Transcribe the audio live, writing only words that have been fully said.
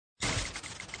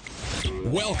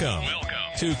Welcome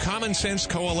to Common Sense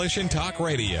Coalition Talk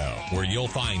Radio, where you'll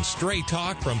find straight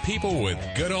talk from people with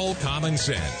good old common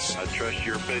sense. I trust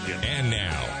your opinion. And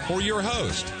now, for your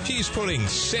host, she's putting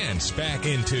sense back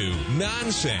into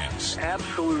nonsense.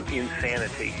 Absolute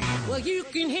insanity. Well, you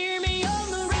can hear me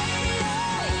on the radio.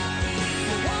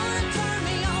 You want to turn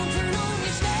me on, turn on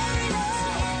your stereo.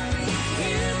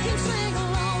 You can sing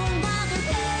along while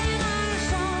they're playing our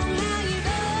song. Now you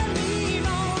done me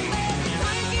wrong, baby,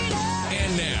 crank it up.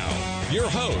 And now, your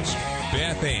host,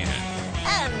 Beth Ann.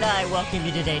 And I welcome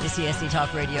you today to CSC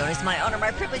Talk Radio. It's my honor,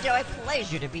 my privilege, my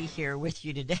pleasure to be here with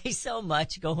you today. So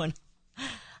much going on.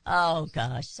 Oh,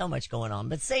 gosh, so much going on.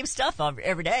 But same stuff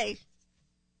every day.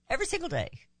 Every single day.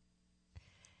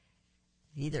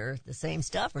 Either the same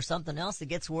stuff or something else that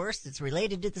gets worse that's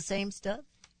related to the same stuff,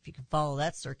 if you can follow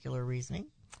that circular reasoning.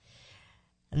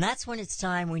 And that's when it's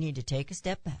time we need to take a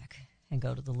step back and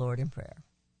go to the Lord in prayer.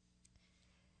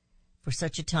 For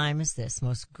such a time as this,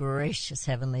 most gracious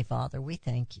Heavenly Father, we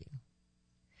thank you.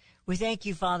 We thank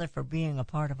you, Father, for being a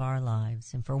part of our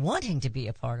lives and for wanting to be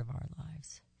a part of our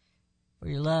lives, for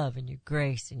your love and your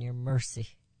grace and your mercy,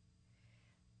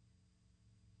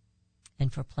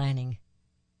 and for planning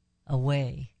a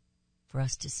way for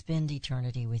us to spend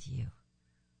eternity with you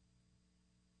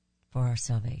for our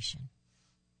salvation.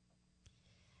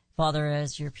 Father,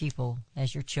 as your people,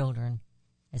 as your children,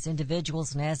 as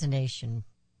individuals and as a nation,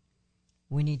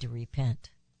 we need to repent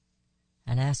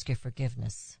and ask your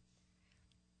forgiveness.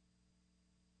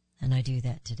 And I do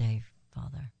that today,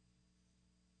 Father,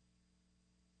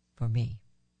 for me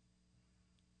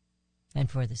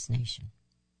and for this nation.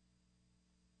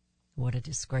 What a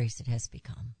disgrace it has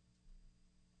become.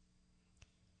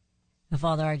 And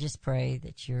Father, I just pray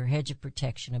that your hedge of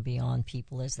protection will be on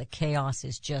people as the chaos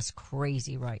is just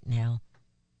crazy right now.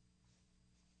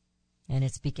 And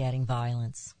it's begetting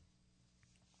violence.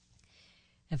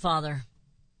 And Father,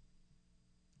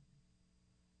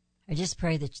 I just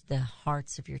pray that the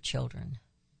hearts of your children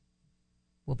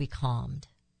will be calmed.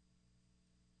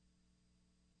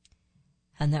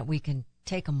 And that we can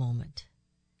take a moment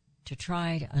to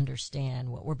try to understand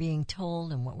what we're being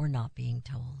told and what we're not being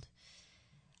told.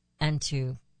 And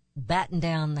to batten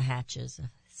down the hatches,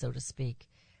 so to speak,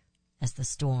 as the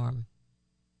storm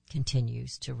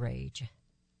continues to rage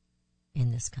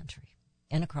in this country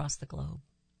and across the globe.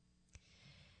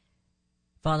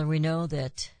 Father, we know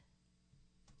that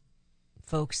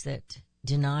folks that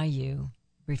deny you,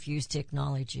 refuse to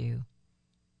acknowledge you,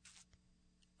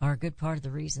 are a good part of the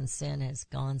reason sin has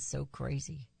gone so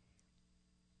crazy.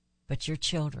 But your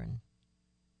children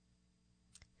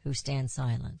who stand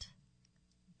silent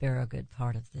bear a good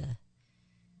part of the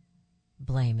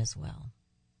blame as well.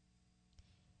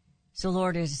 So,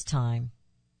 Lord, it is time.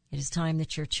 It is time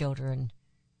that your children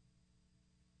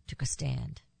took a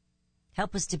stand.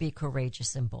 Help us to be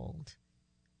courageous and bold.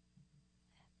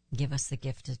 Give us the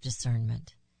gift of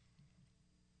discernment.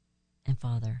 And,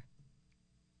 Father,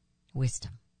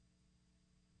 wisdom.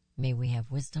 May we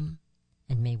have wisdom,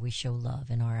 and may we show love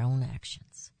in our own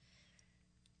actions.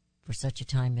 For such a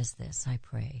time as this, I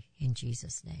pray in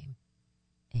Jesus' name.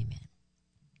 Amen.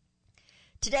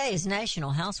 Today is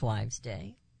National Housewives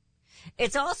Day.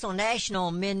 It's also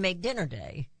National Men Make Dinner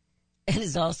Day. And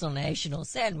it's also National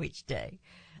Sandwich Day.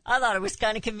 I thought it was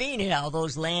kind of convenient how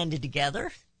those landed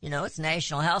together. You know, it's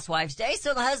National Housewives Day,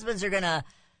 so the husbands are going to,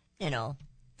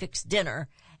 fix dinner.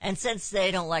 And since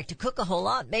they don't like to cook a whole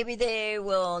lot, maybe they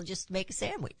will just make a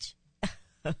sandwich.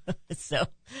 So,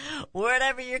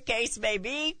 whatever your case may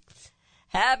be,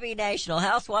 happy National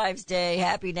Housewives Day,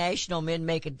 happy National Men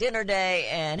Make a Dinner Day,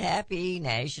 and happy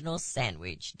National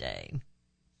Sandwich Day.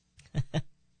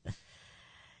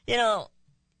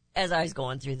 As I was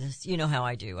going through this, you know how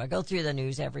I do. I go through the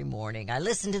news every morning. I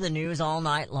listen to the news all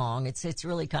night long. It's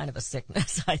really kind of a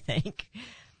sickness, I think.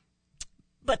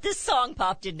 But this song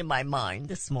popped into my mind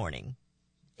this morning.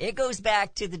 It goes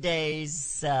back to the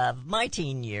days of my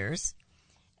teen years.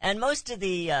 And most of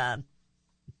the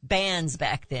bands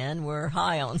back then were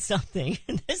high on something.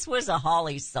 And this was a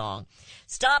Holly song.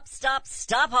 Stop, stop,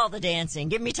 stop all the dancing.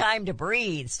 Give me time to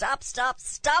breathe. Stop, stop,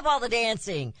 stop all the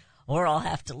dancing, or I'll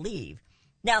have to leave.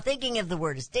 Now, thinking of the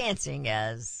word as dancing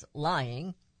as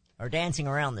lying or dancing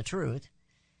around the truth,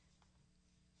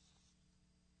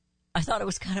 I thought it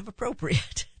was kind of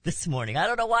appropriate this morning. I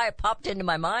don't know why it popped into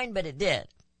my mind, but it did.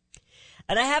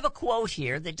 And I have a quote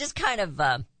here that just kind of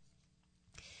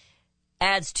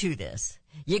adds to this.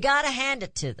 You gotta hand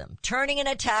it to them. Turning an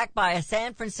attack by a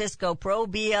San Francisco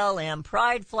pro-BLM,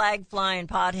 pride flag flying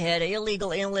pothead,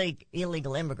 illegal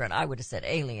immigrant, I would have said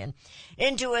alien,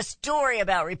 into a story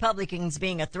about Republicans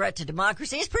being a threat to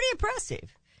democracy is pretty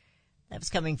impressive. That was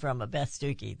coming from a Beth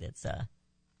Stuckey that's,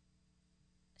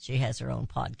 she has her own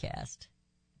podcast.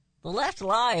 The Left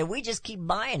lie, and we just keep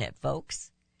buying it, folks.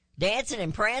 Dancing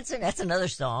and Prancing, that's another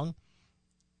song.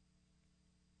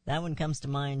 That one comes to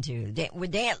mind, too. They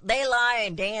lie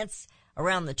and dance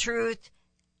around the truth,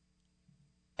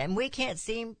 and we can't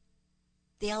see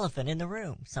the elephant in the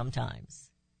room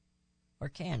sometimes. Or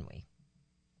can we?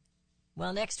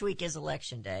 Well, next week is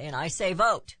Election Day, and I say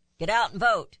vote. Get out and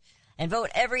vote. And vote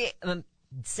every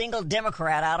single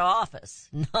Democrat out of office.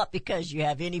 Not because you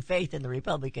have any faith in the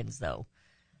Republicans, though.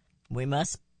 We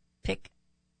must pick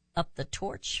up the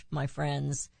torch, my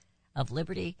friends, of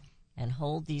liberty and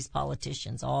hold these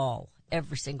politicians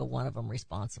every single one of them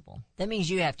responsible. That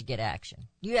means you have to get action.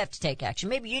 You have to take action.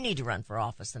 Maybe you need to run for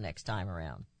office the next time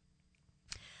around.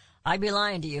 I'd be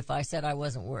lying to you if I said I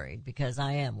wasn't worried, because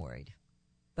I am worried.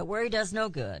 But worry does no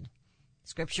good.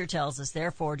 Scripture tells us,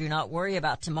 therefore, do not worry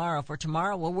about tomorrow, for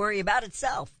tomorrow will worry about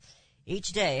itself.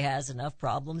 Each day has enough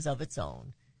problems of its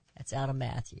own. That's out of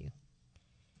Matthew.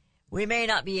 We may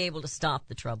not be able to stop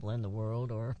the trouble in the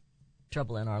world or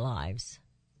trouble in our lives,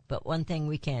 but one thing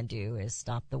we can do is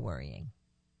stop the worrying.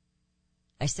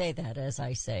 I say that as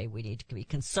I say we need to be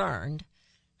concerned.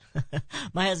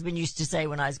 My husband used to say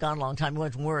when I was gone a long time, he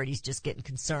wasn't worried, he's just getting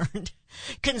concerned.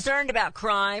 Concerned about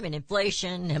crime and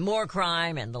inflation and more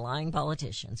crime and the lying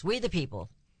politicians. We the people,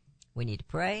 we need to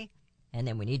pray, and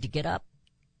then we need to get up,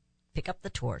 pick up the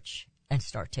torch, and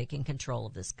start taking control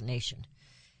of this nation.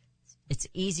 It's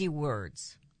easy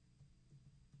words,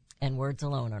 and words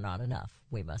alone are not enough.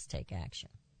 We must take action.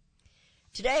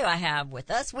 Today I have with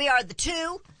us, we are the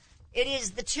two. It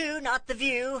is the two, not the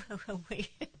view.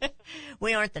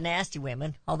 We aren't the nasty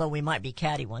women, although we might be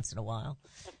catty once in a while.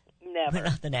 Never. We're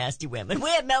not the nasty women. We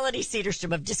have Melody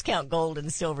Cedarstrom of Discount Gold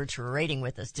and Silver Trading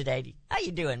with us today. How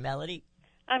you doing, Melody?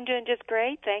 I'm doing just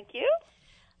great, thank you.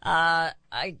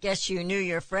 I guess you knew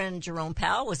your friend Jerome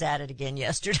Powell was at it again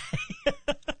yesterday.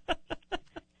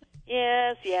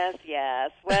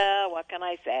 Yes. Well, what can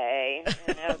I say?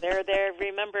 You know, they're there.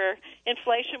 Remember,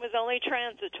 inflation was only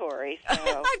transitory. So.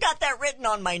 I got that written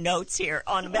on my notes here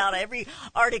on about every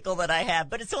article that I have,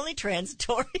 but it's only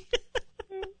transitory.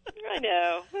 I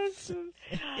know.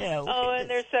 Yeah, and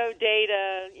they're so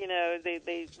data, you know,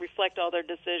 they reflect all their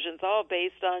decisions all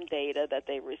based on data that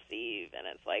they receive. And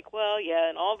it's like, well, yeah,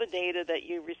 and all the data that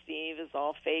you receive is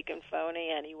all fake and phony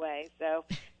anyway. So,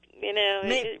 you know,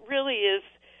 it really is.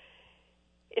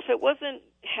 If it wasn't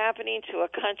happening to a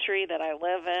country that I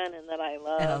live in and that I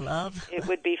love, it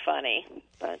would be funny.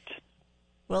 But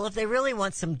well, if they really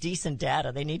want some decent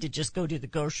data, they need to just go to the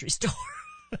grocery store.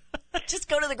 Just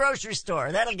go to the grocery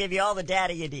store. That'll give you all the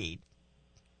data you need.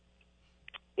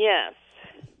 Yes.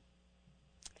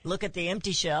 Look at the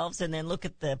empty shelves and then look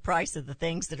at the price of the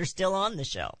things that are still on the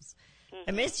shelves. Mm-hmm.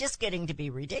 I mean, it's just getting to be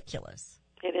ridiculous.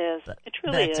 It is. It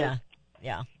really is.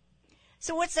 Yeah.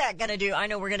 So what's that going to do? I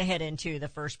know we're going to head into the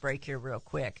first break here real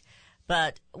quick,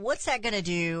 but what's that going to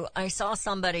do? I saw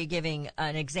somebody giving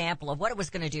an example of what it was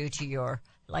going to do to your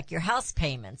house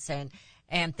payments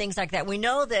and things like that. We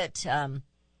know that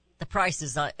the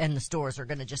prices in the stores are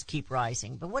going to just keep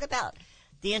rising, but what about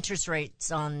the interest rates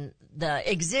on the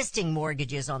existing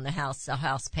mortgages on the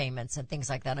house payments and things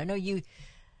like that? I know you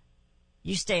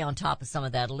stay on top of some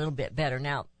of that a little bit better.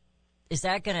 Now, is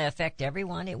that going to affect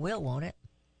everyone? It will, won't it?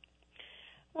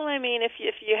 Well, I mean, if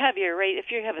you have your rate, if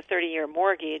you have a 30-year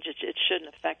mortgage, it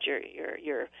shouldn't affect your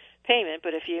payment.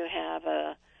 But if you have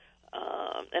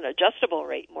an adjustable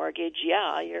rate mortgage,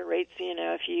 yeah, your rates. You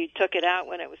know, if you took it out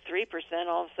when it was 3%,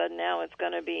 all of a sudden now it's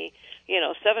going to be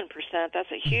 7%.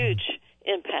 That's a huge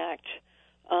impact.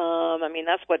 I mean,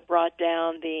 that's what brought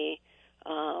down the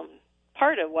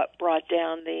part of what brought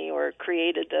down or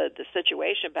created the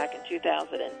situation back in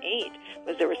 2008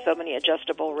 was there were so many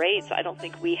adjustable rates. I don't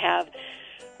think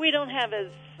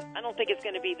I don't think it's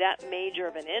going to be that major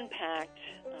of an impact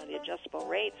on the adjustable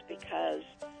rates because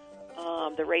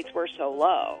the rates were so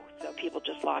low. So people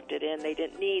just locked it in. They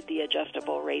didn't need the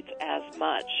adjustable rates as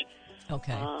much.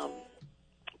 Okay.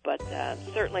 But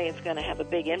certainly it's going to have a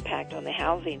big impact on the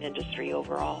housing industry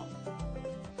overall.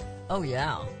 Oh,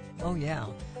 yeah.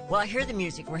 Well, I hear the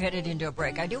music. We're headed into a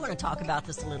break. I do want to talk about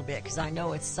this a little bit because I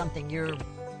know it's something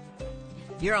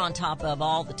you're on top of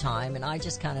all the time, and I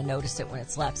just kind of notice it when it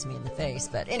slaps me in the face.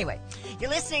 But anyway, you're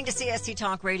listening to CST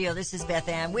Talk Radio. This is Beth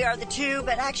Ann. We are the two,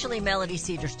 but actually Melody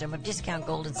Cedarstrom of Discount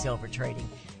Gold and Silver Trading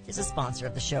is a sponsor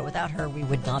of the show. Without her, we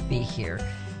would not be here,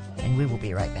 and we will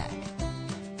be right back.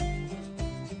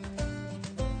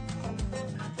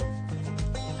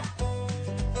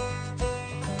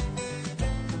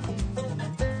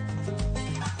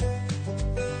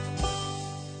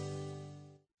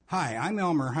 Hi, I'm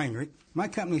Elmer Heinrich. My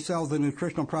company sells a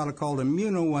nutritional product called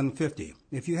Immuno 150.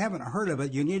 If you haven't heard of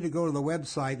it, you need to go to the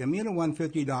website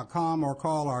immuno150.com or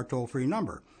call our toll-free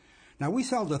number. Now, we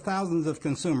sell to thousands of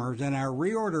consumers, and our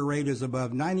reorder rate is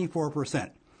above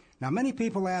 94%. Now, many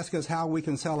people ask us how we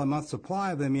can sell a month's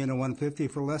supply of Immuno 150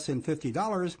 for less than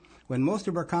 $50 when most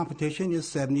of our competition is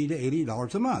 $70 to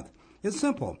 $80 a month. It's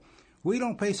simple. We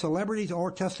don't pay celebrities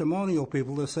or testimonial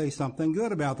people to say something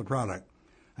good about the product.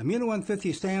 Immuno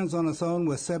 150 stands on its own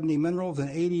with 70 minerals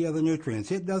and 80 other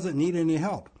nutrients. It doesn't need any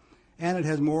help, and it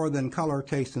has more than color,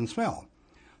 taste, and smell.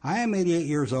 I am 88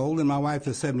 years old, and my wife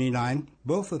is 79,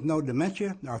 both with no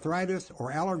dementia, arthritis,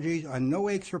 or allergies, and no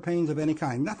aches or pains of any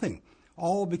kind, nothing,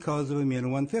 all because of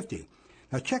Immuno 150.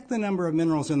 Now check the number of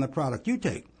minerals in the product you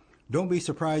take. Don't be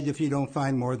surprised if you don't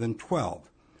find more than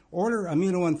 12. Order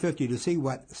Immuno 150 to see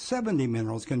what 70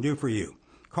 minerals can do for you.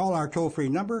 Call our toll-free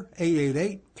number,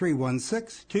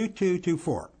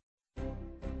 888-316-2224.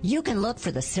 You can look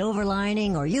for the silver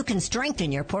lining, or you can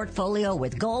strengthen your portfolio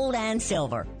with gold and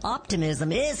silver.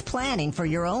 Optimism is planning for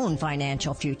your own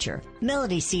financial future.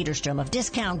 Melody Cedarstrom of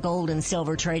Discount Gold and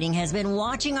Silver Trading has been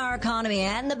watching our economy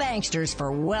and the banksters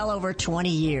for well over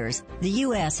 20 years. The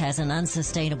U.S. has an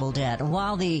unsustainable debt, and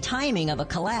while the timing of a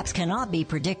collapse cannot be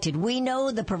predicted, we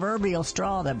know the proverbial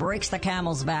straw that breaks the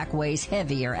camel's back weighs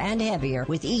heavier and heavier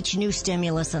with each new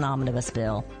stimulus and omnibus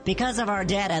bill. Because of our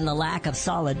debt and the lack of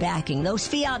solid backing, those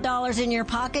fiat dollars in your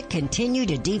pocket continue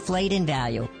to deflate in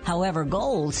value. However,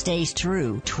 gold stays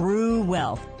true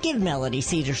wealth. Give Melody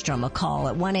Cedarstrom a call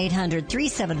at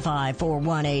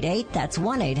 1-800-375-4188. That's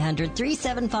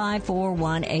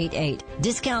 1-800-375-4188.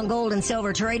 Discount Gold and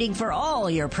Silver Trading for all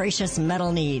your precious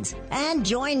metal needs. And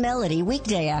join Melody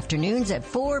weekday afternoons at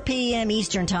 4 p.m.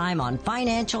 Eastern Time on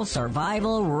Financial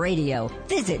Survival Radio.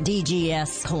 Visit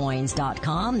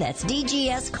dgscoins.com. That's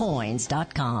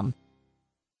dgscoins.com.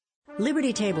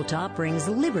 Liberty Tabletop brings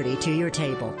liberty to your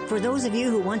table. For those of you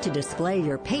who want to display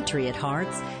your patriot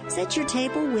hearts, set your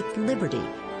table with Liberty,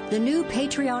 the new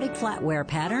patriotic flatware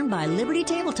pattern by Liberty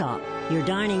Tabletop. Your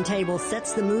dining table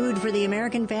sets the mood for the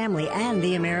American family and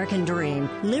the American dream.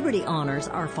 Liberty honors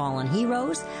our fallen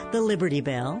heroes, the Liberty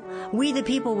Bell, We the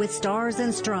People with Stars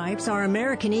and Stripes, our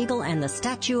American Eagle, and the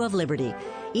Statue of Liberty.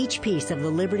 Each piece of the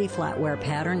Liberty flatware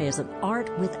pattern is an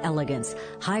art with elegance,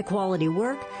 high-quality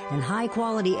work, and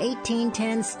high-quality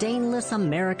 1810 stainless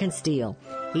American steel.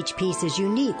 Each piece is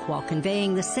unique while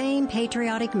conveying the same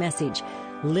patriotic message,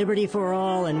 liberty for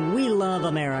all, and we love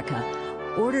America.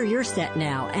 Order your set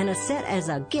now, and a set as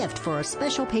a gift for a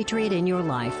special patriot in your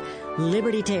life.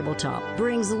 Liberty Tabletop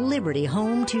brings liberty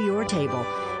home to your table.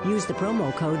 Use the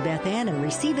promo code BethAnn and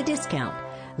receive a discount.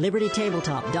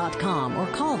 LibertyTabletop.com or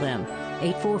call them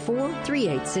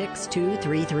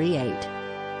 844-386-2338.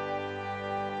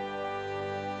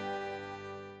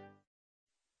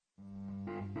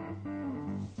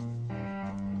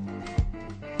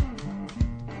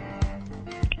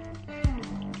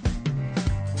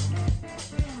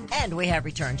 And we have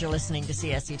returned. You're listening to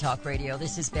CSC Talk Radio.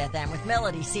 This is Beth Ann with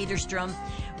Melody Cedarstrom.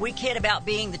 We kid about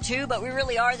being the two, but we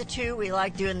really are the two. We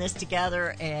like doing this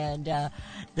together, and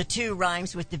the two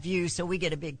rhymes with the view, so we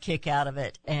get a big kick out of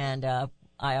it. And I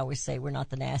always say we're not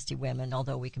the nasty women,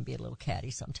 although we can be a little catty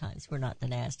sometimes. We're not the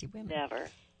nasty women. Never.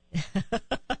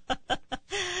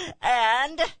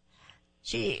 And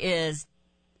she is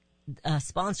a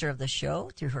sponsor of the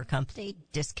show through her company,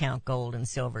 Discount Gold and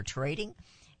Silver Trading.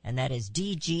 And that is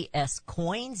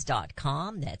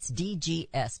dgscoins.com. That's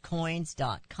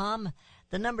dgscoins.com.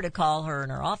 The number to call her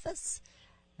in her office.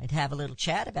 I'd have a little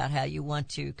chat about how you want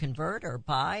to convert or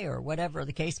buy or whatever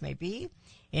the case may be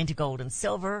into gold and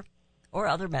silver or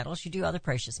other metals. You do other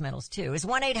precious metals too. Is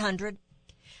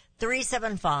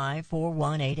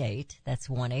 1-800-375-4188. That's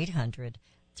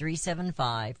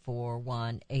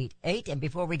 1-800-375-4188. And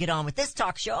before we get on with this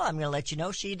talk show, I'm going to let you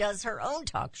know she does her own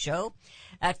talk show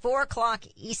at 4 o'clock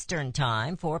Eastern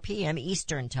Time, 4 p.m.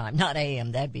 Eastern Time, not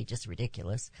a.m. That'd be just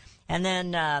ridiculous. And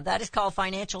then that is called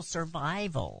Financial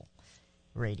Survival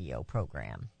Radio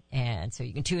Program. And so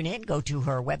you can tune in, go to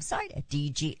her website at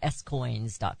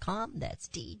dgscoins.com. That's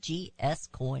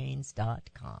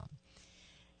dgscoins.com.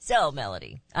 So,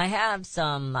 Melody, I have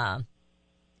some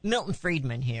Milton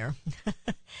Friedman here.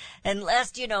 And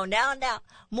lest, now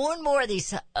more and more of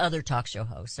these other talk show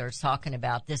hosts are talking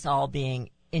about this all being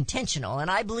intentional.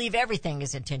 And I believe everything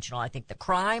is intentional. I think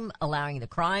allowing the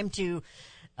crime to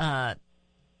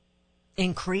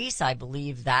increase, I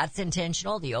believe that's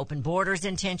intentional. The open border's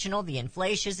intentional. The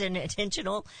inflation's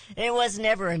intentional. It was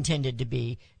never intended to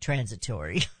be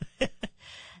transitory.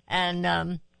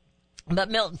 And but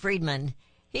Milton Friedman,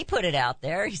 he put it out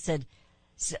there. He said,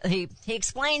 So he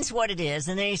explains what it is,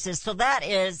 and then he says, so that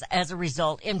is, as a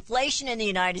result, inflation in the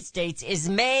United States is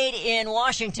made in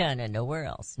Washington and nowhere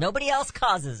else. Nobody else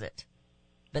causes it,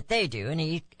 but they do. And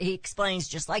he explains,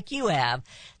 just like you have,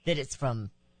 that it's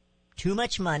from too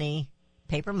much money,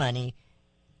 paper money,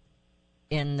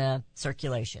 in the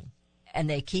circulation. And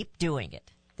they keep doing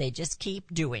it. They just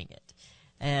keep doing it.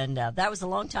 And that was a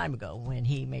long time ago when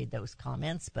he made those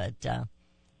comments, but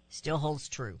still holds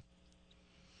true.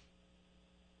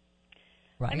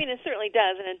 Right. I mean, it certainly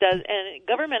does, and it does. And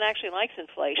government actually likes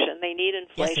inflation. They need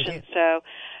inflation. Yes, they do. So,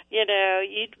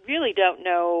 you really don't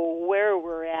know where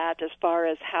we're at as far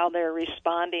as how they're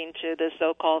responding to the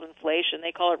so-called inflation.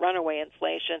 They call it runaway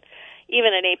inflation.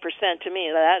 Even at 8%, to me,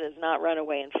 that is not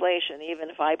runaway inflation. Even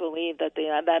if I believe that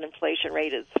that inflation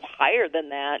rate is higher than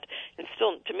that, it's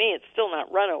still, to me, it's still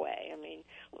not runaway. I mean,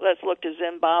 let's look to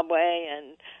Zimbabwe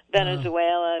and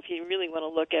Venezuela if you really want to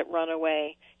look at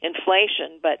runaway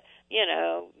inflation. But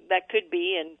that could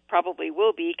be and probably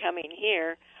will be coming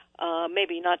here,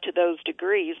 maybe not to those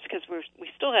degrees, because we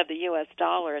still have the U.S.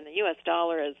 dollar, and the U.S.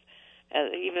 dollar is,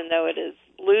 even though it is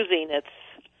losing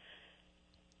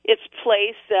its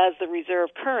place as the reserve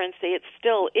currency, it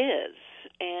still is.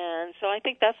 And so I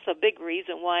think that's a big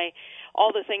reason why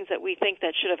all the things that we think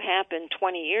that should have happened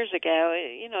 20 years ago,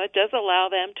 it does allow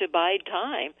them to bide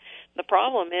time. The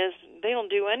problem is they don't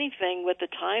do anything with the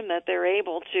time that they're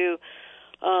able to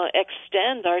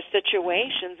extend our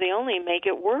situations. They only make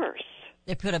it worse.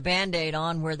 They put a Band-Aid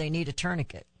on where they need a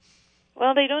tourniquet.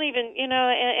 Well, they don't even,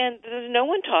 and no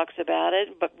one talks about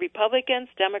it, but Republicans,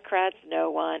 Democrats,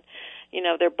 no one.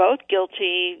 They're both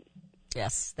guilty.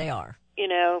 Yes, they are.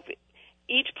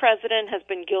 Each president has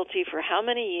been guilty for how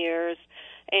many years?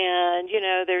 And,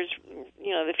 there's,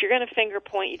 if you're going to finger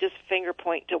point, you just finger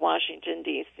point to Washington,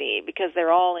 D.C., because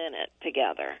they're all in it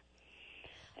together.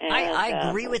 And, I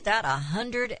agree with that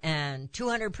 100 and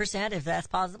 200%, if that's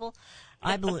possible.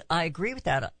 I agree with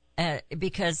that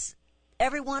because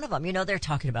every one of them, they're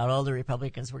talking about all the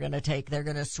Republicans they're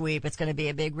going to sweep. It's going to be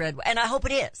a big red, and I hope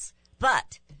it is.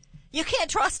 But you can't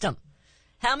trust them.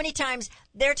 How many times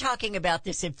they're talking about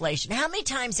this inflation? How many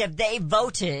times have they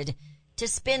voted to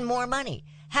spend more money?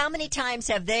 How many times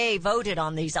have they voted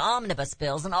on these omnibus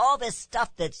bills and all this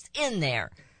stuff that's in there?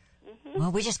 Mm-hmm.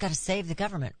 Well, we just got to save the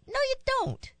government. No, you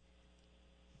don't.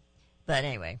 But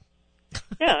anyway.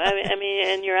 Yeah, I mean,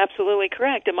 and you're absolutely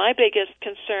correct. And my biggest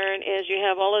concern is you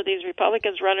have all of these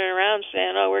Republicans running around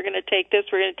saying, oh, we're going to take this,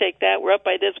 we're going to take that, we're up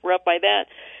by this, we're up by that.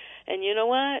 And you know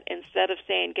what? Instead of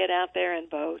saying, get out there and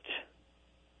vote,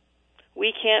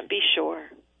 we can't be sure.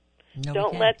 No,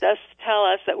 don't let us tell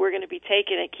us that we're going to be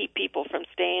taken and keep people from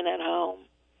staying at home.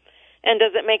 And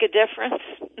does it make a difference?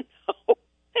 No.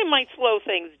 It might slow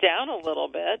things down a little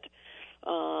bit.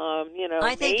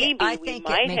 I think we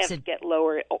might have to get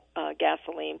lower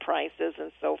gasoline prices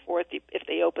and so forth if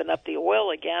they open up the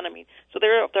oil again. I mean, so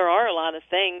there are a lot of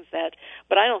things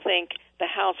but I don't think the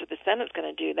House or the Senate's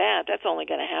going to do that. That's only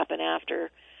going to happen after,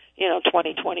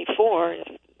 2024.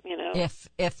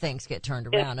 If things get turned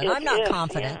around. And I'm not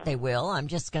confident they will. I'm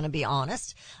just going to be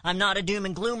honest. I'm not a doom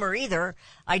and gloomer either.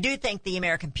 I do think the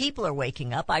American people are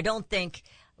waking up. I don't think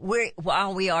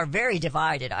while we are very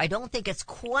divided, I don't think it's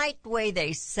quite the way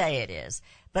they say it is.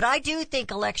 But I do think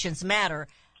elections matter.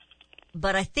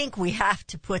 But I think we have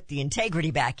to put the integrity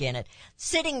back in it.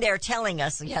 Sitting there telling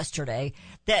us yesterday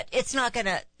that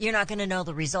you're not going to know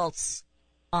the results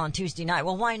on Tuesday night.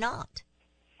 Well, why not?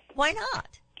 Why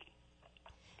not?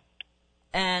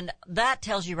 And that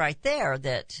tells you right there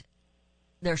that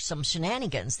there's some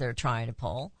shenanigans they're trying to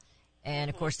pull.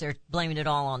 And, of course, they're blaming it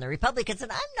all on the Republicans.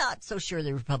 And I'm not so sure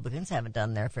the Republicans haven't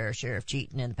done their fair share of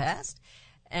cheating in the past.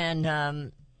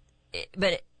 And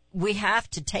but we have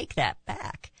to take that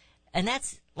back. And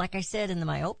that's, like I said in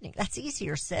my opening, that's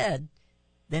easier said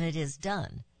than it is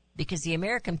done. Because the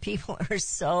American people are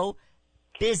so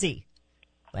busy.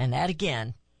 And that,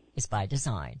 again, is by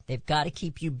design. They've got to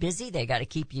keep you busy. They've got to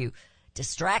keep you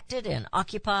distracted and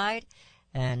occupied.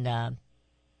 And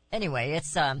anyway,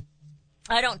 it's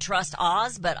I don't trust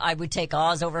Oz, but I would take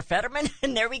Oz over Fetterman.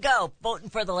 And there we go, voting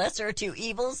for the lesser of two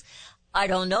evils. I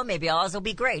don't know. Maybe Oz will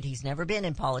be great. He's never been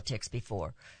in politics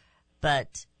before.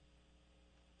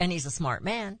 And he's a smart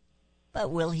man.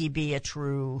 But will he be a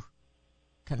true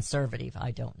conservative?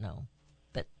 I don't know.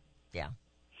 But, yeah.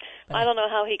 I don't know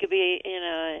how he could be,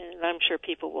 and I'm sure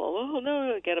people will,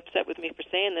 get upset with me for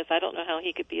saying this. I don't know how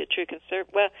he could be a true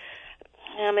conservative. Well,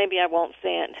 maybe I won't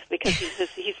say it, because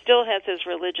he still has his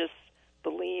religious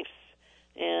beliefs,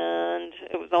 and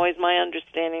it was always my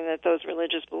understanding that those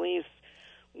religious beliefs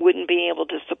wouldn't be able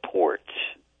to support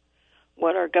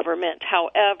what our government,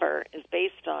 however, is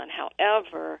based on.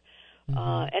 However,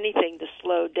 anything to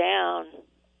slow down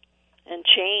and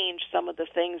change some of the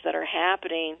things that are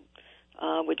happening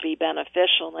would be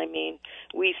beneficial. I mean,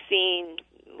 we've seen,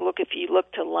 if you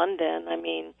look to London, I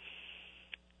mean,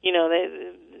 you know,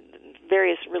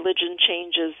 various religion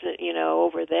changes, you know,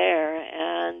 over there,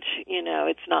 and, you know,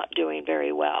 it's not doing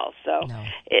very well. So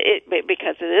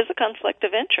because it is a conflict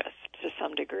of interest to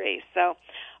some degree. So,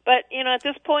 but, you know, at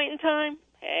this point in time,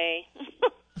 hey.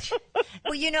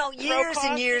 Well, you know, years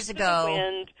and years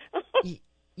ago,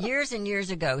 years and years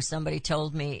ago, somebody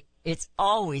told me it's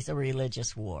always a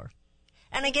religious war.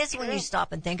 And I guess when you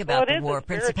stop and think about the war of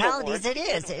principalities, it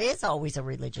is always a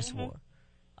religious war.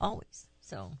 Always.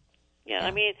 So. Yeah,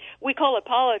 I mean, we call it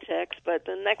politics, but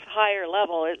the next higher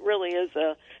level, it really is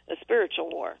a spiritual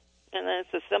war. And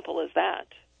it's as simple as that.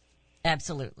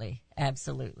 Absolutely.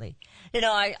 Absolutely. You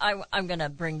know, I'm going to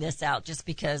bring this out just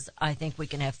because I think we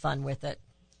can have fun with it.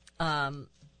 And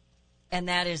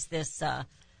that is this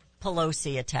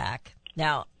Pelosi attack.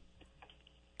 Now,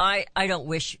 I don't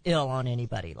wish ill on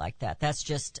anybody like that. That's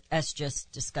just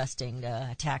disgusting to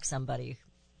attack somebody,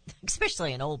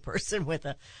 especially an old person with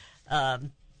a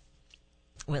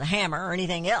hammer or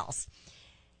anything else.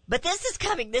 But this is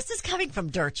coming from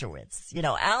Dershowitz. You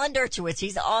know, Alan Dershowitz,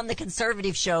 he's on the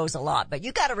conservative shows a lot, but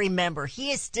you got to remember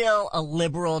he is still a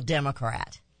liberal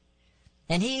Democrat.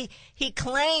 And he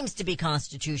claims to be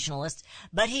constitutionalist,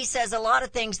 but he says a lot of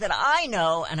things that I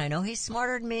know, and I know he's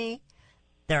smarter than me,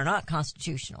 they're not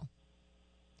constitutional.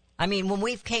 I mean, when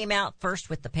we came out first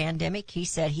with the pandemic, he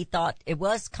said he thought it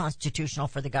was constitutional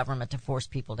for the government to force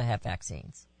people to have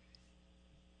vaccines.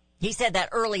 He said that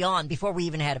early on, before we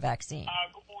even had a vaccine.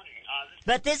 Good morning.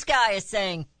 But this guy is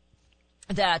saying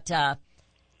that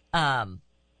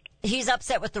he's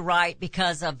upset with the right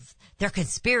because of their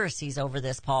conspiracies over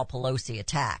this Paul Pelosi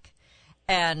attack.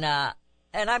 And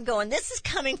I'm going, this is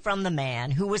coming from the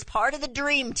man who was part of the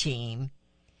dream team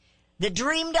that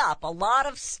dreamed up a lot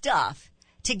of stuff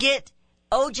to get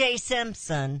O.J.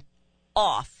 Simpson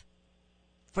off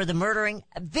for the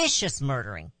vicious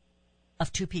murdering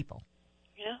of two people.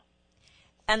 Yeah.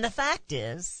 And the fact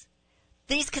is,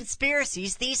 these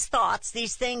conspiracies, these thoughts,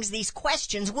 these things, these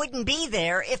questions wouldn't be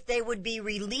there if they would be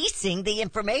releasing the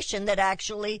information that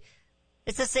actually,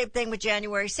 it's the same thing with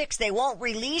January 6th. They won't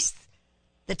release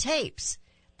the tapes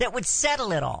that would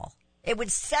settle it all. It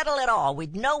would settle it all.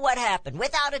 We'd know what happened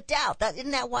without a doubt. Isn't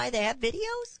that why they have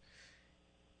videos?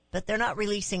 But they're not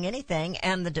releasing anything,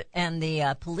 and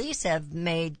the police have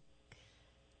made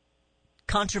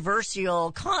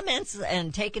controversial comments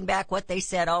and taken back what they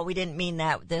said. Oh, we didn't mean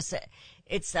that.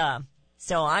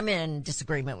 So I'm in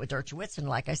disagreement with Dershowitz, and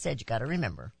like I said, you got to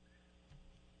remember,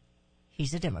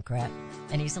 he's a Democrat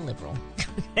and he's a liberal,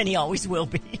 and he always will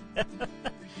be.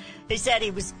 He said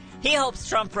he hopes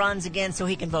Trump runs again so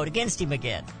he can vote against him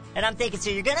again. And I'm thinking, so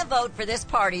you're going to vote for this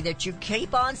party that you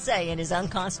keep on saying is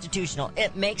unconstitutional.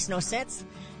 It makes no sense.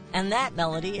 And that,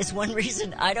 Melody, is one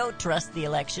reason I don't trust the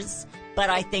elections, but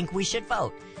I think we should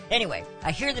vote. Anyway,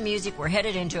 I hear the music. We're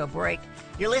headed into a break.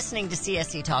 You're listening to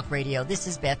CSC Talk Radio. This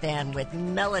is Beth Ann with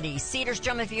Melody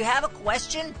Cedarstrom. If you have a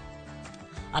question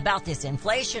about this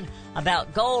inflation,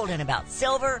 about gold, and about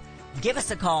silver, give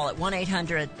us a call at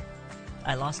 1-800-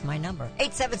 I lost my number.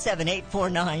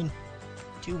 877-849-21.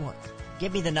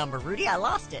 Give me the number, Rudy. I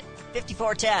lost it.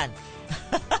 5410.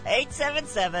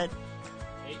 877.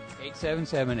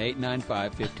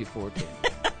 877-895-5410.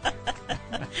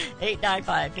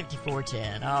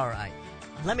 895-5410. All right.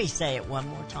 Let me say it one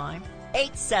more time.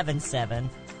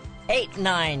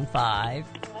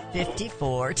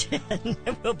 877-895-5410.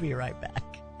 We'll be right back.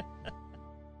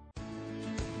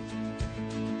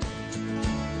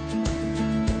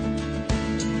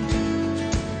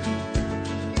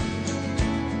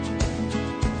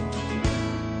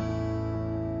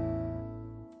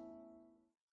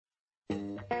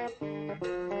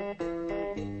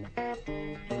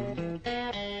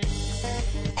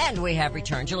 And we have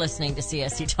returned. You're listening to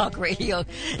CSC Talk Radio.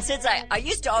 Since I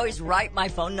used to always write my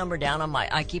phone number down on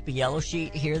I keep a yellow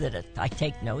sheet here that I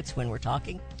take notes when we're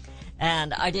talking.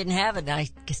 And I didn't have it. And I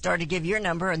started to give your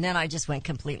number, and then I just went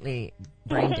completely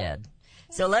brain dead.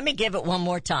 So let me give it one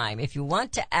more time. If you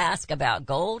want to ask about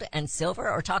gold and silver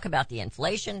or talk about the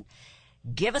inflation,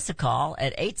 give us a call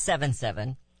at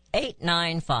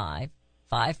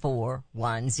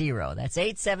 877-895-5410. That's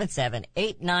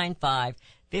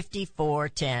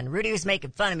 877-895-5410. Rudy was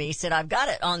making fun of me. He said, I've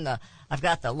got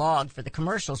the log for the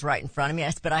commercials right in front of me. I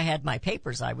said, but I had my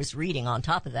papers I was reading on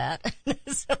top of that.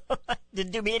 So it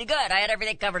didn't do me any good. I had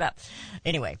everything covered up.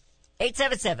 Anyway,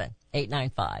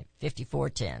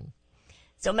 877-895-5410.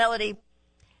 So Melody,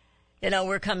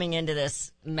 We're coming into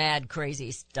this mad,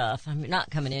 crazy stuff. I mean, not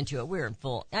coming into it. We're in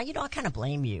full. Now, I kind of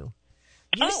blame you.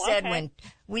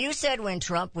 You said when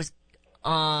Trump was,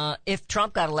 if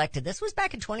Trump got elected, this was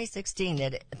back in 2016,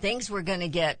 that things were going to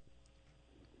get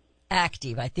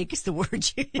active, I think is the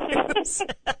word you use.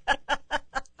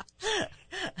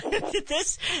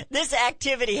 This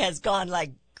activity has gone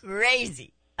like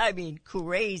crazy. I mean,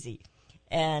 crazy.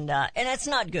 And it's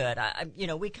not good.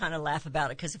 We kind of laugh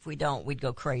about it because if we don't, we'd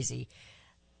go crazy.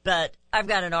 But I've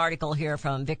got an article here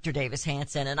from Victor Davis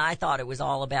Hanson, and I thought it was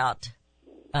all about,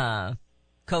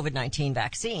 COVID-19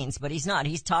 vaccines, but he's not.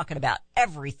 He's talking about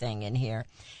everything in here.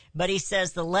 But he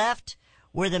says the left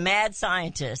were the mad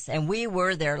scientists, and we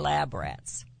were their lab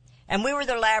rats. And we were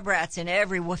their lab rats in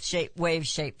every wave,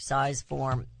 shape, size,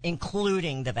 form,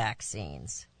 including the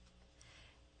vaccines.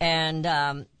 And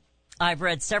I've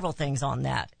read several things on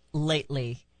that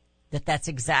lately, that's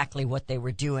exactly what they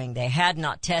were doing. They had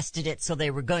not tested it, so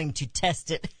they were going to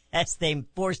test it as they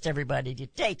forced everybody to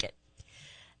take it.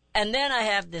 And then I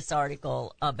have this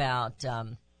article about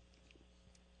some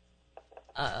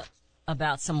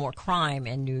more crime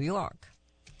in New York.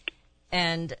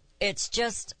 And it's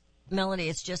just, Melody,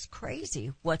 it's just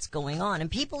crazy what's going on. And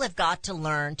people have got to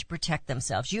learn to protect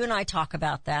themselves. You and I talk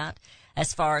about that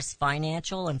as far as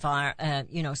financial and,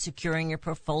 securing your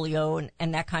portfolio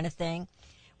and that kind of thing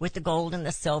with the gold and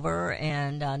the silver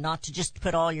and not to just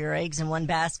put all your eggs in one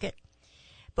basket.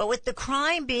 But with the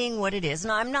crime being what it is,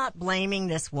 and I'm not blaming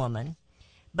this woman,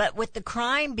 but with the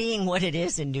crime being what it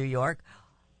is in New York,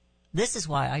 this is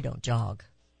why I don't jog,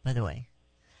 by the way.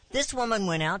 This woman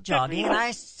went out jogging, and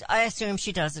I assume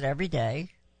she does it every day.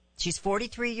 She's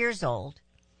 43 years old.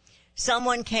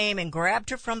 Someone came and grabbed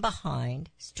her from behind,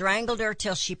 strangled her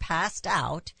till she passed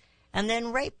out, and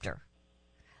then raped her.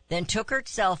 Then took her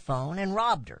cell phone and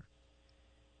robbed her.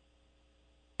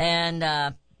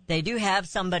 And they do have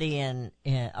somebody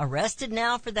arrested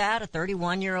now for that, a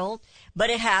 31-year-old. But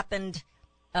it happened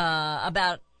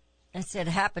it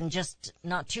happened just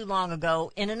not too long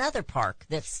ago in another park.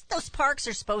 Those parks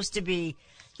are supposed to be,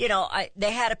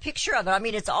 they had a picture of it. I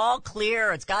mean, it's all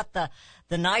clear. It's got the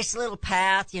nice little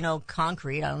path,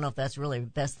 concrete. I don't know if that's really the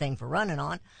best thing for running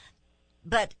on.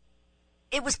 But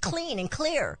it was clean and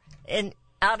clear. And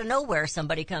out of nowhere,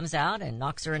 somebody comes out and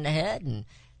knocks her in the head and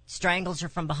strangles her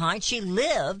from behind. She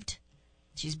lived.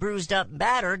 She's bruised up and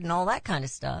battered and all that kind of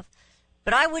stuff.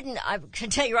 But I can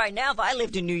tell you right now, if I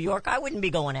lived in New York, I wouldn't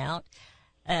be going out.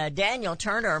 Daniel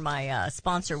Turner, my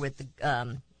sponsor with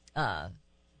the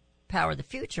Power of the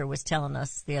Future, was telling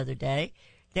us the other day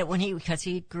that because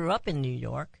he grew up in New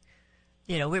York,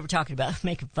 we were talking about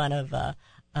making fun of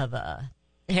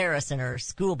Harris and her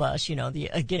school bus,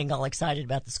 getting all excited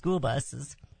about the school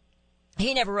buses.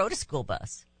 He never rode a school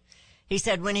bus. He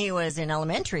said when he was in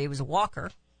elementary, he was a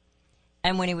walker.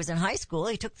 And when he was in high school,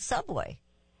 he took the subway.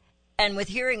 And with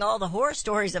hearing all the horror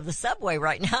stories of the subway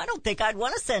right now, I don't think I'd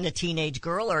want to send a teenage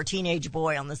girl or a teenage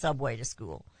boy on the subway to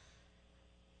school.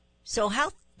 So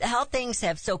how things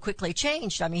have so quickly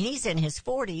changed. I mean, he's in his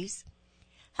 40s.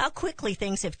 How quickly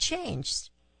things have changed.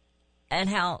 And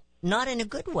how not in a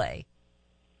good way.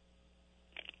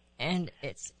 And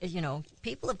it's,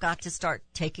 people have got to start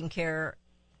taking care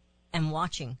and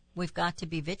watching. We've got to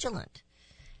be vigilant.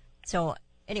 So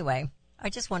anyway, I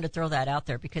just wanted to throw that out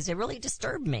there because it really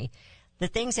disturbed me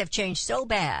that things have changed so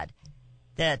bad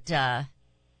that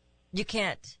you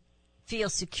can't feel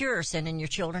secure sending your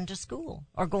children to school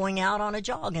or going out on a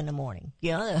jog in the morning.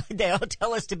 They all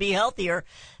tell us to be healthier,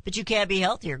 but you can't be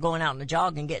healthier going out on a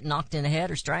jog and getting knocked in the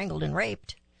head or strangled and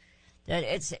raped.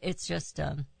 It's just,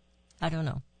 I don't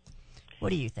know. What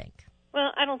do you think?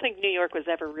 Well, I don't think New York was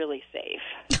ever really safe.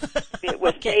 It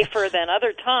was safer than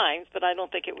other times, but I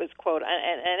don't think it was, quote,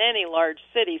 and any large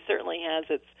city certainly has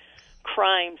its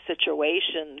crime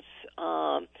situations,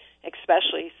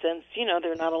 especially since,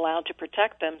 they're not allowed to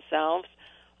protect themselves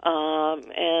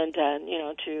and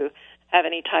to have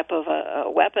any type of a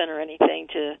weapon or anything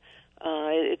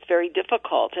it's very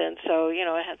difficult. And so,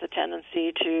 it has a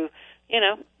tendency to,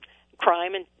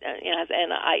 crime and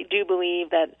I do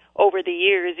believe that over the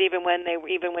years, even when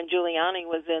Giuliani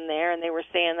was in there and they were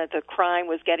saying that the crime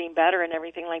was getting better and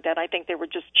everything like that, I think they were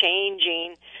just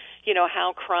changing,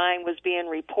 how crime was being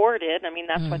reported. I mean,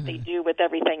 that's what they do with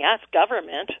everything else,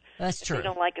 government. That's true. If they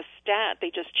don't like a stat, they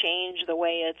just change the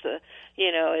way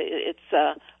it's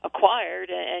acquired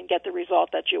and get the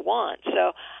result that you want.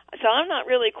 So I'm not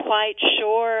really quite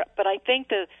sure, but I think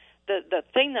the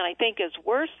thing that I think is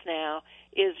worse now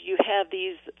is you have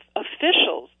these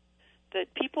officials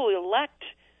that people elect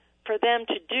for them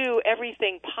to do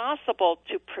everything possible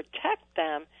to protect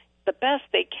them the best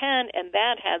they can, and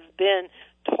that has been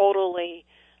totally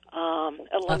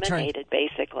eliminated,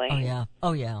 basically.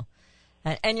 Oh yeah.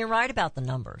 And you're right about the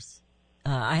numbers.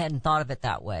 I hadn't thought of it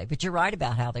that way, but you're right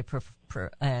about how they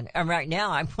and right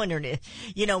now I'm wondering,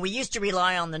 we used to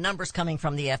rely on the numbers coming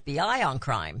from the FBI on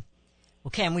crime.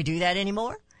 Well, can we do that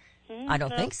anymore? I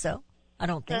don't think so. I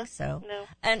don't think so. No.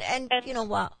 And you know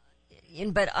what?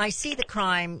 But I see the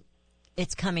crime.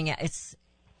 It's coming out.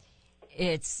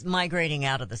 It's migrating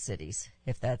out of the cities,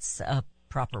 if that's a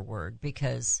proper word,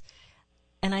 because,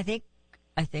 and I think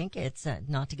it's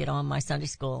not to get on my Sunday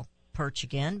school perch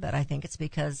again, but I think it's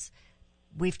because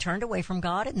we've turned away from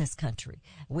God in this country.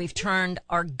 We've turned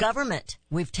our government.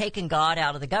 We've taken God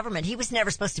out of the government. He was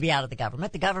never supposed to be out of the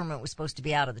government. The government was supposed to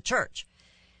be out of the church.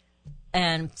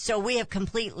 And so we have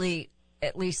completely,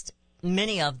 at least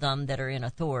many of them that are in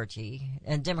authority,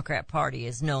 and Democrat Party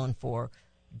is known for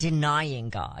denying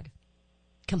God,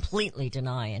 completely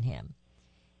denying him.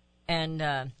 And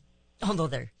although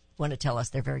they want to tell us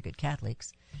they're very good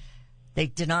Catholics, they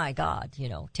deny God,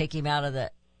 take him out of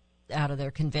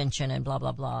their convention and blah,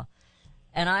 blah, blah.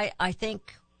 And I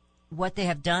think what they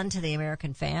have done to the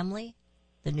American family,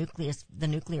 the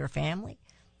nuclear family,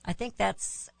 I think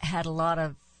that's had a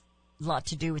lot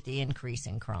to do with the increase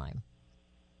in crime.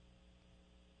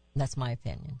 That's my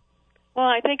opinion. Well,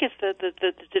 I think it's the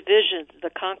division, the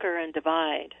conquer and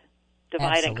divide.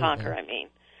 Divide and conquer, I mean.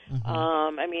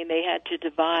 Mm-hmm. They had to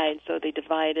divide, so they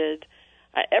divided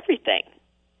everything.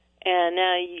 And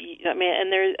now,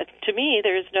 to me,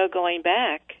 there's no going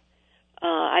back.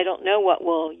 I don't know what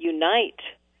will unite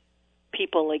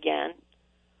people again.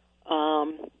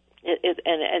 And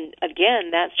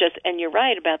again, that's just, and you're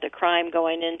right about the crime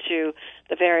going into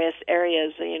the various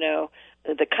areas,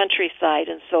 the countryside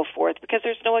and so forth, because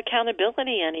there's no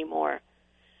accountability anymore.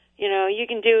 You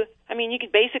can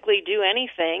basically do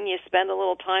anything. You spend a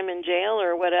little time in jail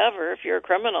or whatever. If you're a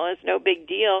criminal, it's no big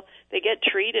deal. They get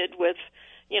treated with,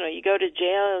 you go to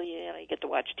jail, you get to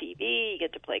watch TV, you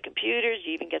get to play computers,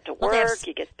 you even get to work,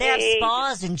 you get paid. They have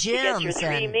spas and gyms, you get your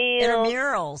 3 and meals.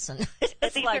 intramurals, and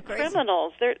it's these like are crazy.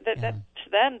 criminals. To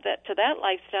that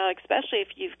lifestyle, especially if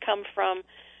you've come from,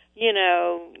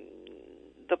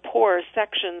 the poor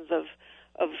sections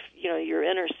of your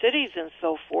inner cities and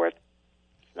so forth,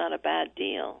 it's not a bad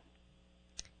deal.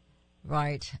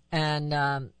 Right. And,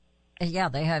 they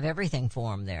have everything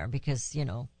for them there because,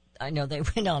 I know they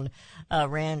went on a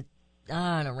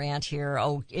rant here.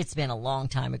 Oh, it's been a long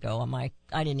time ago.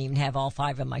 I didn't even have all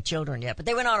 5 of my children yet, but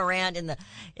they went on a rant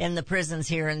in the prisons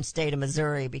here in the state of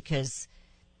Missouri because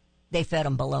they fed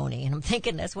them bologna. And I'm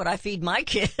thinking that's what I feed my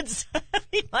kids. I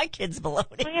feed my kids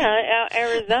bologna. Well, yeah,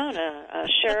 Arizona,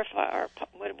 Sheriff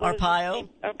Arpaio.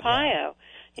 Arpaio.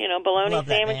 Bologna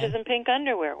sandwiches and pink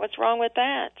underwear. What's wrong with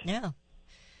that? Yeah.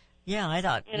 Yeah, I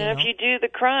thought, if you do the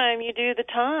crime, you do the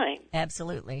time.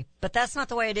 Absolutely. But that's not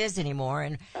the way it is anymore.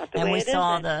 And we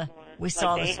saw the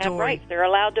story. They have rights. They're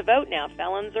allowed to vote now.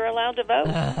 Felons are allowed to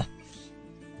vote.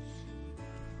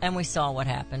 And we saw what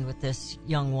happened with this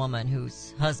young woman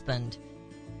whose husband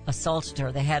assaulted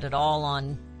her. They had it all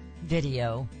on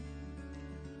video.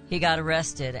 He got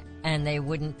arrested, and they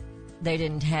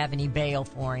didn't have any bail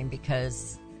for him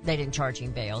because they didn't charge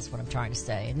him bail, is what I'm trying to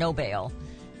say. No bail.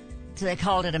 So they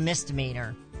called it a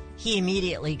misdemeanor. He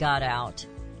immediately got out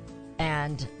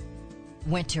and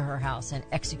went to her house and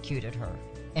executed her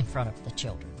in front of the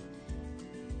children.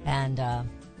 And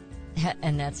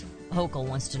that's, Hochul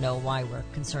wants to know why we're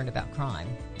concerned about crime.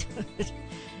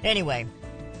 Anyway,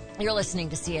 you're listening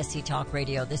to CSC Talk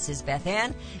Radio. This is Beth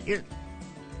Ann.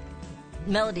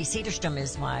 Melody Cedarstrom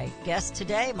is my guest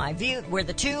today. My view, we're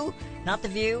the two, not the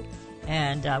view.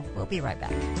 And we'll be right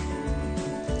back.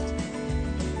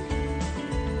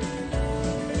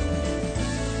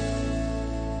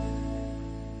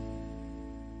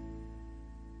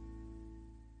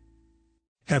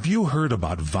 Have you heard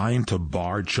about Vine to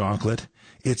Bar chocolate?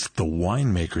 It's the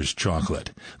winemaker's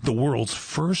chocolate, the world's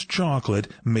first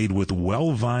chocolate made with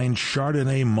well-vined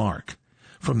Chardonnay marc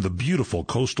from the beautiful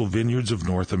coastal vineyards of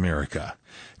North America.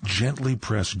 Gently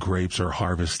pressed grapes are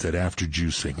harvested after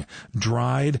juicing,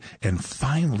 dried and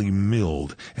finely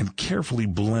milled and carefully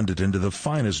blended into the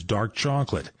finest dark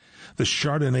chocolate. The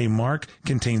Chardonnay marc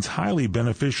contains highly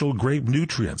beneficial grape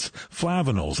nutrients,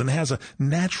 flavanols, and has a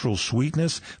natural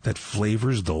sweetness that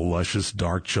flavors the luscious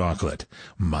dark chocolate.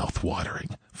 Mouth-watering,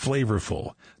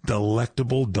 flavorful,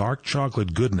 delectable dark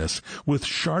chocolate goodness with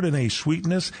Chardonnay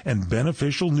sweetness and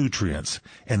beneficial nutrients.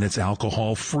 And it's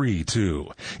alcohol-free,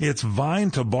 too. It's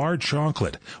Vine to Bar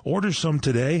chocolate. Order some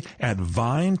today at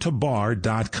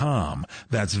vinetobar.com.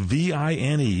 That's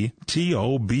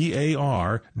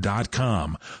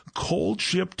VINETOBAR.com. Cold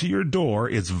shipped to your door,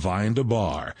 it's Vine to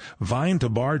Bar. Vine to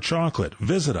Bar chocolate.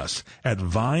 Visit us at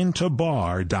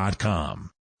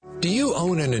vinetobar.com. Do you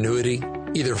own an annuity,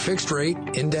 either fixed rate,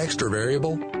 indexed, or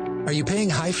variable? Are you paying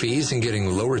high fees and getting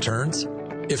low returns?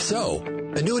 If so,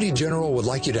 Annuity General would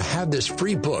like you to have this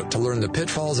free book to learn the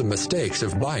pitfalls and mistakes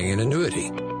of buying an annuity.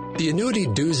 The Annuity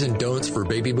Do's and Don'ts for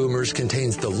Baby Boomers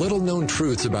contains the little-known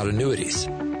truths about annuities,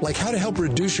 like how to help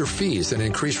reduce your fees and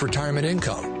increase retirement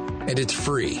income. And it's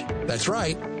free. That's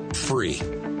right, free.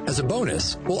 As a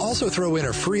bonus, we'll also throw in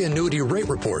a free annuity rate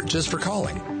report just for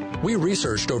calling. We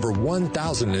researched over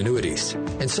 1,000 annuities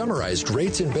and summarized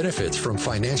rates and benefits from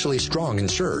financially strong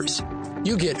insurers.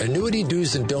 You get Annuity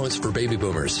Do's and Don'ts for Baby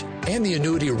Boomers and the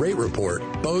Annuity Rate Report,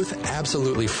 both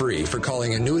absolutely free for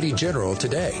calling Annuity General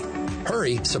today.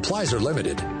 Hurry, supplies are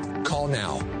limited. Call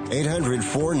now.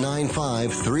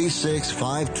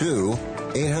 800-495-3652.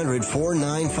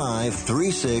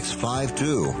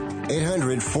 800-495-3652.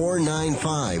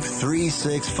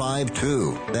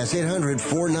 800-495-3652. That's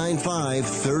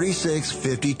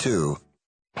 800-495-3652.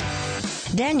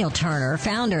 Daniel Turner,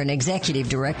 founder and executive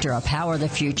director of Power the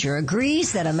Future,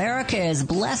 agrees that America is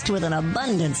blessed with an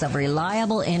abundance of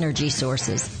reliable energy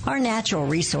sources. Our natural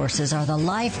resources are the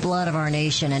lifeblood of our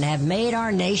nation and have made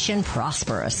our nation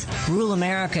prosperous. Rural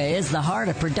America is the heart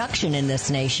of production in this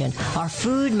nation. Our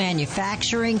food,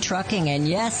 manufacturing, trucking, and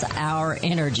yes, our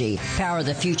energy. Power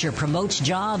the Future promotes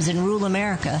jobs in rural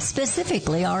America,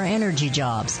 specifically our energy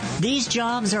jobs. These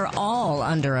jobs are all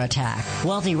under attack.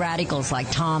 Wealthy radicals like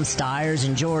Tom Stiers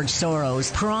and George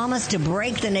Soros promise to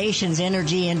break the nation's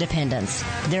energy independence.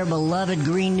 Their beloved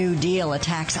Green New Deal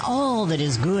attacks all that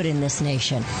is good in this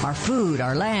nation. Our food,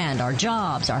 our land, our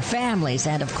jobs, our families,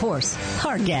 and of course,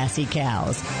 our gassy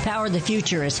cows. Power the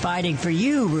Future is fighting for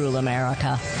you, rural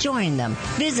America. Join them.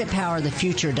 Visit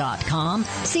PowerTheFuture.com.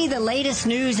 See the latest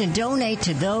news and donate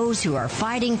to those who are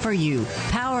fighting for you.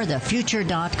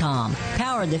 PowerTheFuture.com.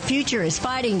 Power the Future is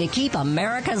fighting to keep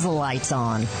America's lights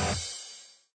on.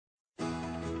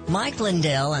 Mike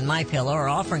Lindell and MyPillow are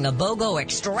offering a BOGO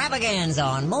extravaganza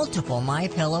on multiple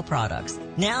MyPillow products.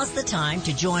 Now's the time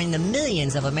to join the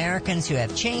millions of Americans who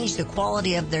have changed the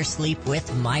quality of their sleep with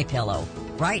MyPillow.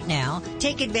 Right now,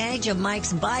 take advantage of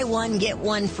Mike's buy one, get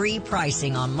one free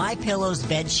pricing on MyPillow's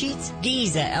bed sheets,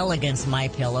 Giza Elegance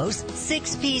MyPillows,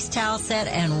 6-piece towel set,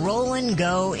 and Roll and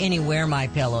Go Anywhere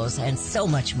MyPillows, and so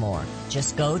much more.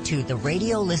 Just go to the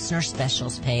Radio Listener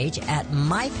Specials page at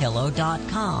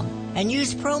MyPillow.com and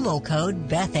use promo code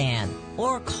BethAnn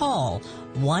or call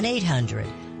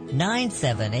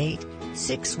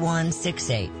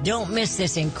 1-800-978-6168. Don't miss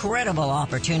this incredible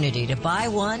opportunity to buy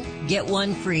one, get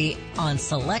one free on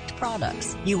select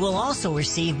products. You will also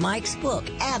receive Mike's book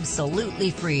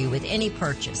absolutely free with any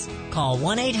purchase. Call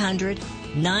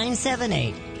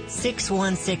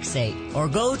 1-800-978-6168 or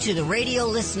go to the Radio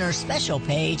Listener Special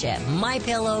page at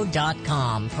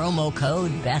MyPillow.com. Promo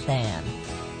code BethAnn.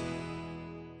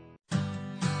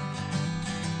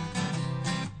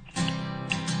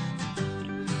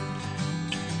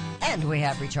 And we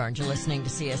have returned. You're listening to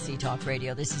CSC Talk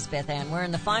Radio. This is Beth Ann. We're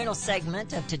in the final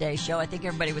segment of today's show. I think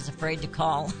everybody was afraid to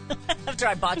call after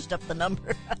I botched up the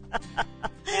number.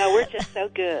 No, we're just so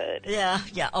good. Yeah.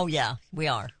 Oh, yeah, we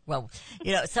are. Well,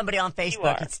 somebody on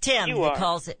Facebook, it's Tim, who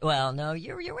calls it. Well, no,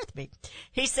 you're with me.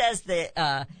 He says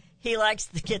that he likes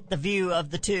to get the view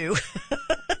of the two.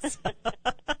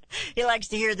 He likes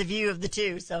to hear the view of the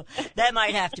two, so that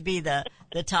might have to be the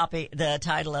topic, the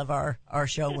title of our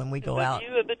show when we go out. The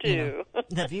view of the two.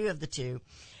 The view of the two.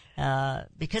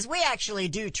 Because we actually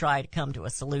do try to come to a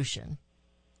solution.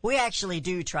 We actually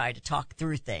do try to talk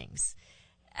through things.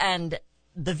 And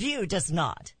the view does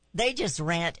not. They just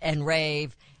rant and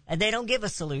rave, and they don't give a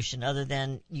solution other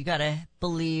than you gotta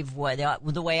believe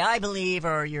the way I believe,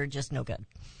 or you're just no good.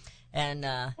 And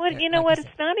well, you know what? It's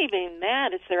not even that.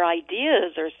 It's their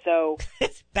ideas are so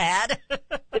it's bad.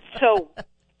 It's so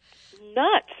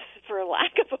nuts, for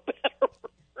lack of a better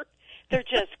word. They're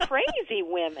just crazy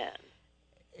women.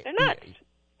 They're nuts,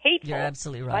 hateful, you're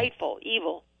absolutely right. spiteful,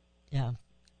 evil. Yeah,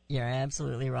 you're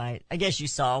absolutely right. I guess you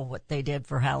saw what they did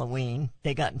for Halloween.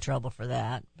 They got in trouble for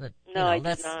that, but no, I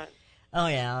did not. Oh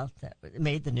yeah, that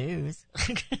made the news.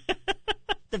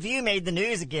 The View made the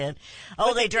news again.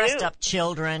 Oh, they dressed up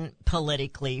children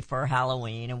politically for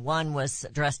Halloween, and one was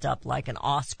dressed up like an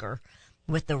Oscar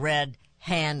with the red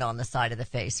hand on the side of the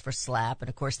face for slap. And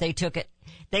of course they got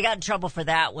in trouble for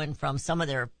that one from some of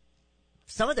their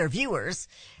viewers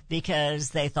because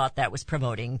they thought that was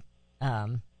promoting,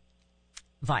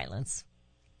 violence.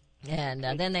 And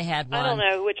then they had one. I don't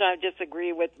know which I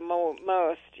disagree with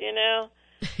most, you know?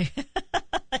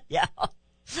 Yeah.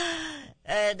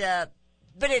 And,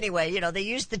 but anyway, they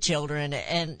used the children,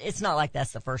 and it's not like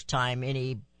that's the first time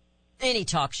any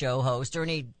talk show host or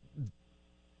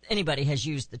anybody has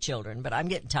used the children, but I'm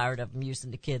getting tired of them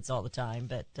using the kids all the time.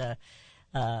 But,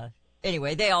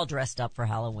 anyway, they all dressed up for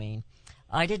Halloween.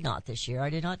 I did not this year. I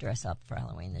did not dress up for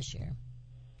Halloween this year.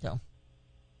 So.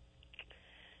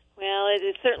 Well,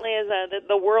 it certainly is.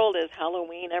 The world is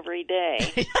Halloween every day.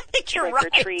 I think you're Trick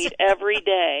right. or treat every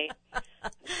day.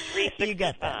 You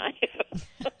got that.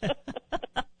 365.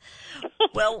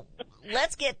 Well,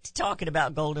 let's get to talking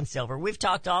about gold and silver. We've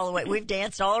talked all the way. We've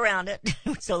danced all around it.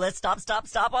 So let's stop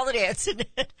all the dancing.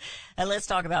 And let's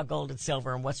talk about gold and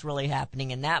silver and what's really happening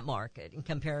in that market in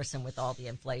comparison with all the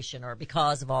inflation or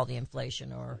because of all the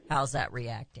inflation, or how's that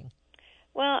reacting?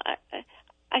 Well,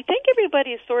 I think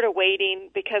everybody's sort of waiting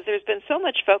because there's been so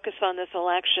much focus on this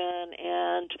election,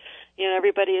 and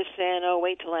everybody is saying, "Oh,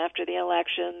 wait till after the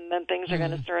election, then things are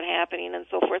going to start happening," and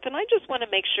so forth. And I just want to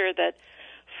make sure that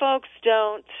folks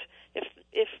don't,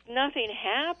 if nothing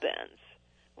happens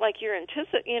like you're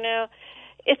anticipating,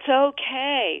 it's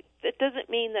okay. It doesn't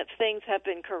mean that things have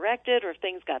been corrected or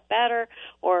things got better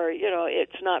or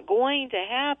it's not going to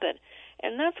happen.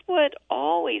 And that's what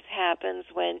always happens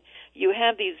when you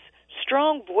have these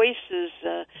strong voices,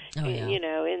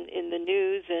 in the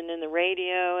news and in the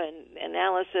radio and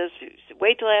analysis.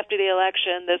 Wait till after the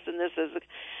election, this and this is,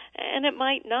 and it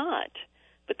might not.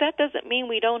 But that doesn't mean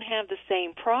we don't have the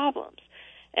same problems.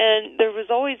 And there was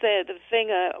always the thing,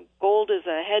 gold is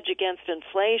a hedge against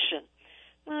inflation.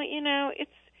 Well,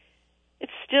 it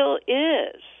still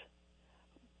is.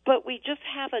 But we just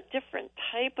have a different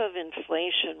type of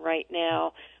inflation right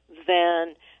now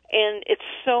and it's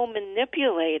so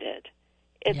manipulated.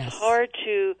 It's hard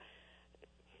to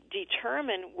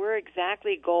determine where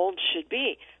exactly gold should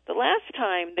be.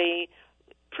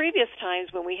 Previous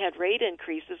times when we had rate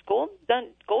increases, gold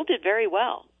did very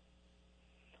well.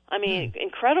 I mean,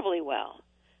 incredibly well.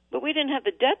 But we didn't have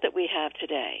the debt that we have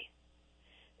today.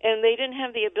 And they didn't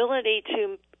have the ability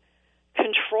to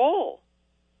control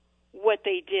what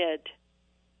they did,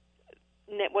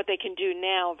 what they can do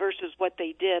now versus what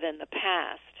they did in the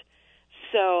past.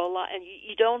 So and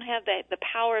you don't have the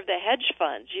power of the hedge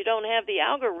funds. You don't have the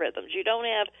algorithms. You don't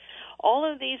have all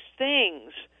of these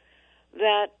things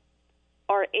that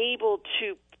are able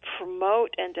to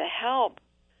promote and to help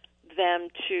them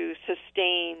to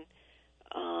sustain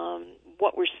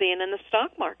what we're seeing in the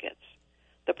stock markets,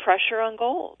 the pressure on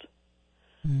gold.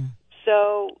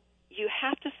 So you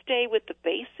have to stay with the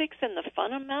basics and the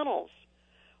fundamentals.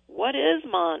 What is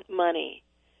money?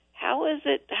 How is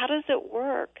it? How does it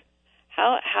work?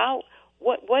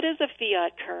 What is a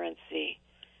fiat currency?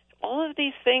 All of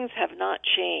these things have not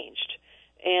changed,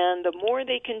 and the more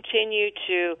they continue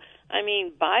to,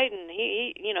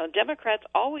 Biden, Democrats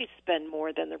always spend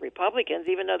more than the Republicans,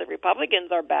 even though the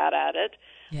Republicans are bad at it.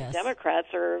 Yes. Democrats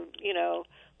are,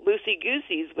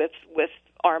 loosey-gooseys with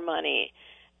our money,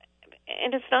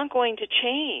 and it's not going to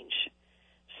change.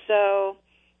 So,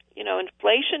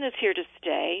 inflation is here to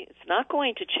stay. It's not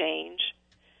going to change.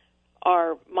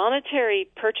 Our monetary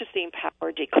purchasing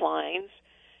power declines,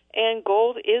 and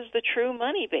gold is the true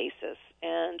money basis.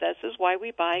 And this is why we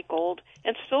buy gold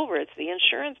and silver. It's the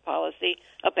insurance policy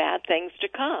of bad things to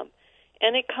come.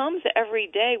 And it comes every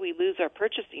day we lose our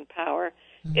purchasing power.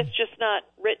 It's just not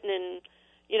written in,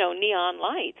 neon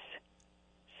lights.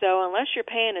 So unless you're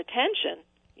paying attention,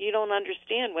 you don't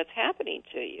understand what's happening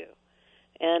to you.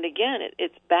 And again,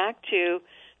 it's back to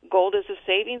gold is a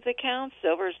savings account,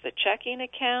 silver is the checking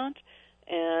account,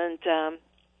 and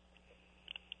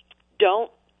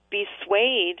don't be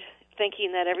swayed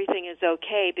thinking that everything is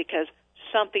okay because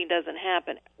something doesn't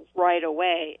happen right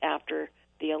away after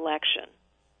the election.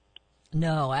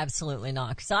 No, absolutely not.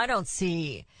 Because I don't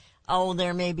see,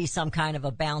 there may be some kind of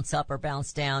a bounce up or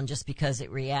bounce down just because it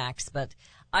reacts, but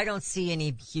I don't see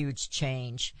any huge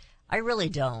change. I really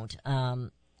don't.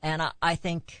 And I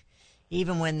think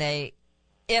even when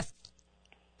if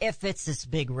it's this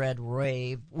big red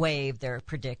wave they're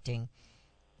predicting,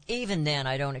 even then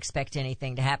I don't expect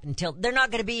anything to happen until they're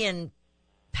not going to be in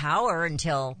power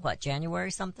until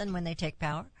January something when they take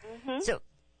power.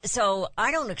 So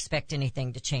I don't expect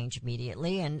anything to change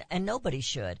immediately, and nobody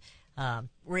should.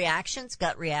 Reactions,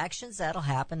 gut reactions, that'll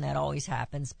happen. That always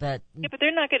happens. But Yeah, but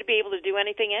they're not going to be able to do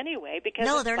anything anyway because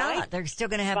no, of they're Biden. not. They're still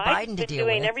going to have Biden's Biden to been deal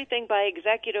doing with. everything by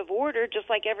executive order, just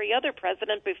like every other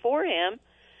president before him.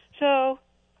 So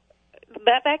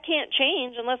that can't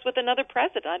change unless with another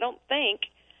president. I don't think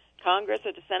Congress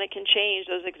or the Senate can change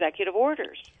those executive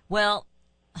orders. Well,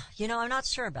 I'm not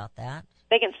sure about that.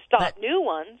 They can stop But- new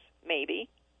ones, maybe,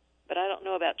 but I don't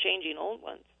know about changing old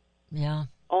ones. Yeah.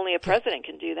 Only a president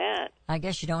can do that. I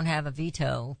guess you don't have a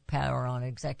veto power on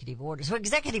executive orders. So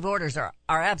executive orders are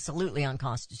absolutely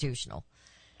unconstitutional.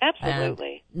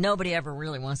 Absolutely. And nobody ever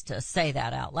really wants to say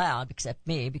that out loud except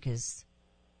me because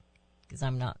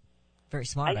I'm not very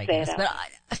smart, I say guess.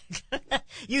 it But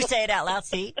you say it out loud.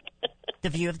 See, the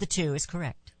view of the two is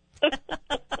correct.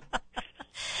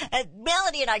 And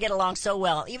Melody and I get along so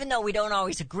well. Even though we don't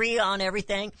always agree on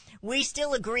everything, we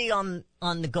still agree on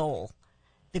the goal.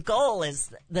 The goal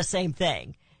is the same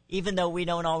thing, even though we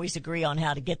don't always agree on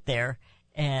how to get there.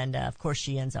 And, of course,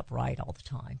 she ends up right all the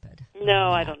time. But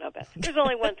No, I don't know about that. There's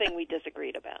only one thing we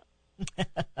disagreed about.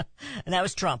 And that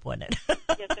was Trump, wasn't it?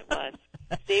 Yes, it was.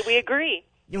 See, we agree.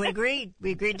 We agreed,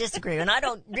 disagree. And I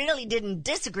didn't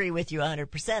disagree with you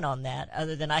 100% on that,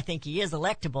 other than I think he is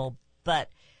electable. But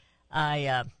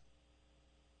I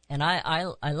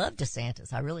love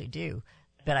DeSantis. I really do.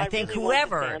 But I think really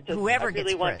whoever want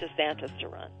gets DeSantis to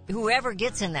run. whoever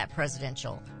gets in that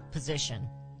presidential position,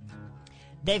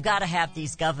 they've got to have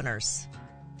these governors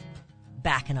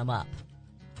backing them up.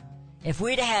 If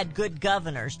we'd have had good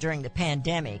governors during the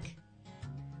pandemic,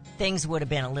 things would have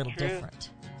been a little different.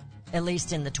 At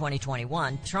least in the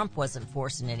 2021, Trump wasn't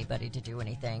forcing anybody to do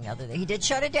anything other than he did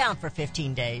shut it down for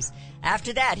 15 days.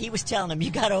 After that, he was telling them, you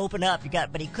got to open up,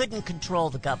 but he couldn't control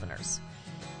the governors.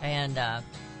 And,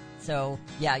 so,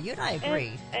 yeah, you and I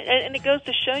agree. And it goes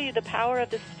to show you the power of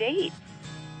the state. It is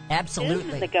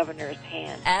Absolutely. in the governor's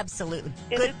hand. Absolutely.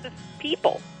 It Good. is the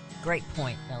people. Great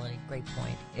point, Melody. Great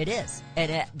point. It is.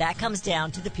 And that comes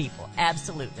down to the people.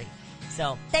 Absolutely.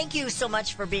 So, thank you so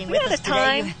much for being with out us of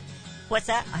today. time. What's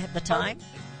that? I have the time?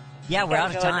 Yeah, we're gotta out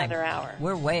of go time. another hour.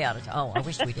 We're way out of time. Oh, I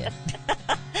wish we did.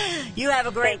 You have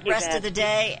a great Thank you, rest Beth. of the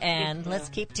day, and You too. let's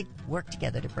keep to work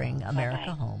together to bring America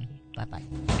Bye-bye. home.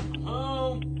 Bye-bye.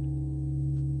 Oh.